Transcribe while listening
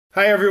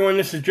Hi everyone,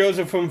 this is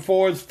Joseph from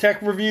Forbes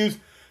Tech Reviews,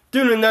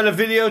 doing another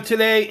video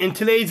today. In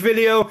today's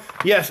video,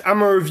 yes, I'm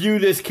going to review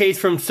this case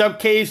from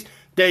SUPCASE,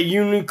 that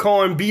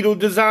unicorn Beetle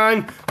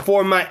design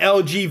for my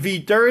LG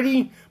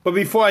V30. But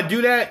before I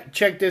do that,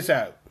 check this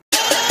out.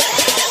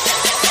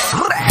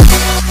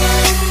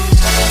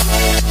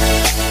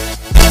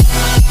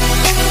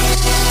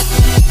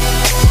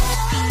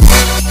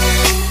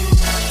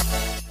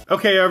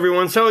 Okay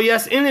everyone, so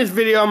yes, in this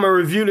video I'm going to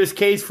review this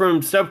case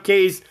from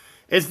SUPCASE.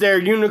 It's their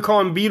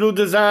unicorn Beetle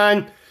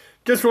design.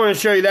 Just want to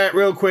show you that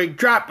real quick.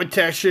 Drop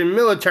protection,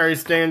 military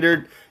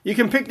standard. You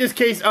can pick this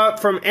case up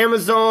from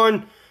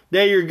Amazon.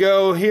 There you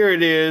go. Here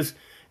it is.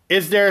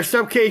 It's their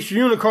SUPCASE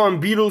unicorn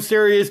Beetle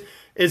series.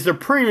 It's the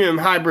premium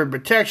hybrid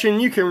protection.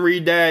 You can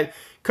read that.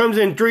 Comes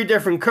in 3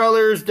 different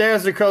colors.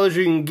 There's the colors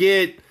you can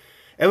get.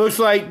 It looks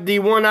like the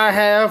one I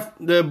have,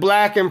 the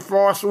black and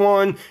frost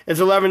one, is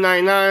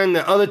 $11.99.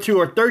 The other 2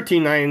 are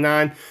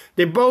 $13.99.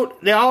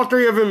 They're all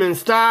 3 of them in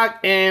stock,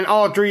 and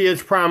all 3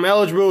 is Prime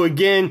eligible.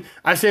 Again,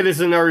 I said this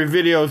in every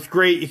video. It's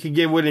great. You can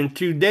get it within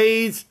 2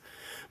 days.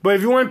 But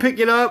if you want to pick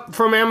it up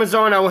from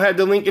Amazon, I will have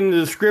the link in the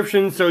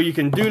description so you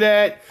can do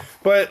that.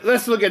 But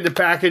let's look at the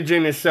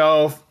packaging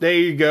itself. There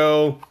you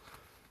go.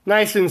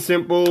 Nice and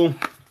simple.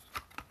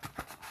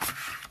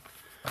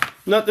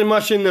 Nothing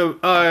much in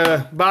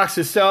the box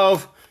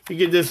itself. You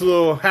get this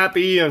little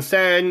happy and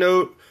sad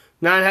note.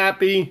 Not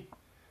happy.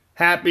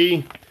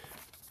 Happy.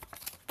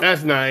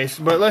 That's nice.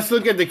 But let's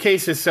look at the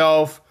case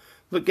itself.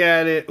 Look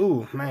at it.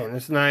 Ooh, man,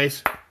 that's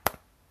nice.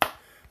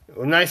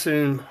 Nice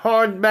and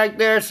hard back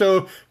there.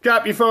 So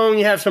drop your phone.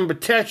 You have some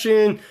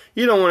protection.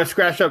 You don't want to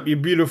scratch up your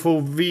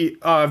beautiful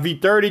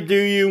V30,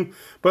 do you?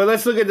 But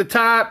let's look at the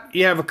top.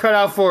 You have a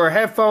cutout for a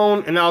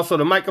headphone and also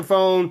the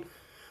microphone.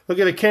 Look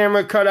at the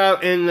camera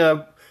cutout and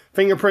the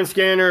fingerprint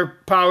scanner,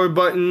 power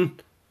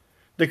button.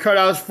 The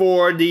cutouts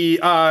for the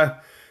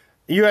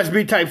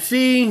USB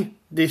Type-C,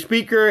 the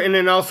speaker, and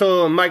then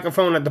also a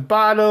microphone at the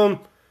bottom.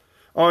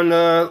 On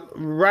the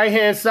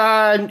right-hand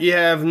side, you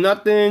have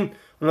nothing.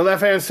 On the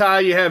left-hand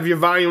side, you have your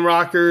volume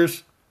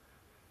rockers.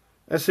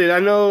 That's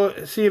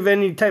it. See if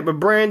any type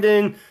of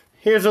branding.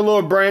 Here's a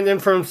little branding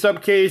from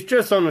SUPCASE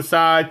just on the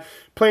side.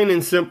 Plain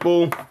and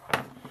simple.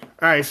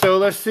 Alright, so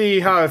let's see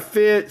how it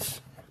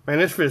fits. Man,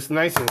 this fits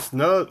nice and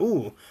snug.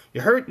 Ooh,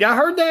 y'all heard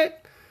that?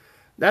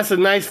 That's a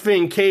nice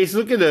fitting case.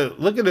 Look at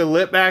the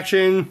lip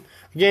action.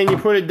 Again, you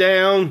put it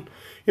down.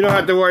 You don't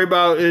have to worry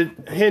about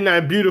it hitting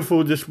that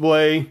beautiful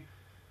display.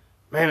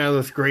 Man, that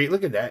looks great.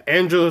 Look at that.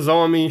 Angela's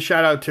on me.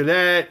 Shout out to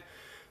that.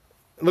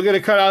 Look at the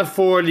cutout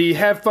for the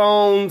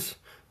headphones.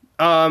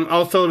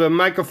 Also the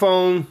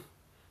microphone.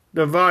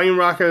 The volume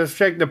rocker. Let's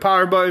check the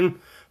power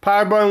button.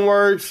 Power button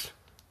works.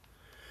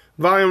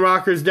 Volume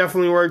rockers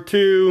definitely work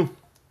too.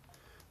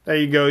 There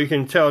you go. You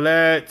can tell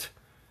that.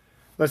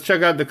 Let's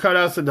check out the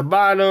cutouts at the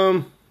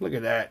bottom. Look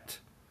at that.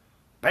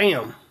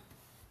 Bam.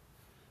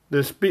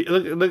 Look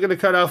at the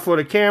cutout for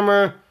the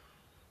camera.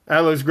 That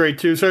looks great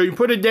too. So you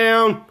put it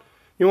down.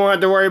 You won't have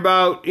to worry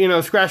about,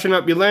 scratching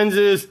up your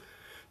lenses.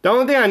 The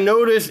only thing I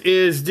noticed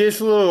is this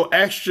little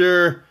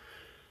extra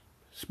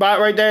spot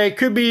right there. It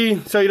could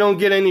be so you don't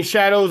get any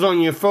shadows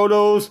on your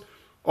photos.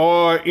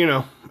 Or,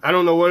 I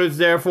don't know what it's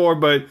there for,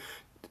 but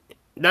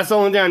that's the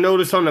only thing I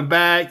noticed on the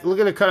back. Look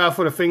at the cutout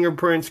for the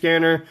fingerprint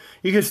scanner.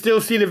 You can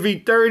still see the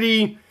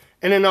V30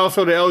 and then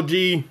also the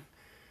LG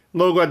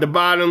logo at the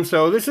bottom.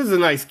 So this is a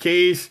nice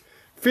case.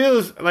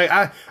 Feels like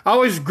I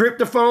always grip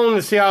the phone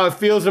to see how it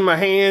feels in my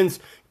hands.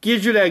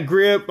 Gives you that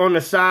grip on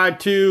the side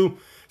too.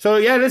 So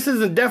yeah, this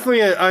is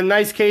definitely a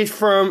nice case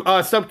from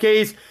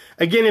SUPCASE.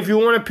 Again, if you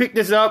want to pick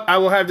this up, I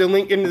will have the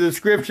link in the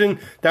description.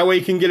 That way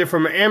you can get it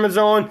from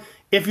Amazon.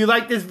 If you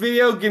like this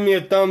video, give me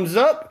a thumbs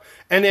up.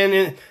 And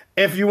then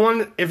if you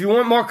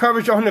want more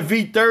coverage on the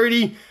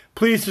V30,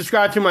 please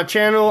subscribe to my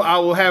channel. I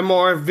will have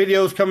more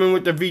videos coming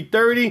with the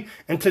V30.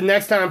 Until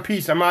next time,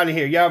 peace. I'm out of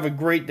here. Y'all have a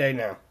great day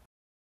now.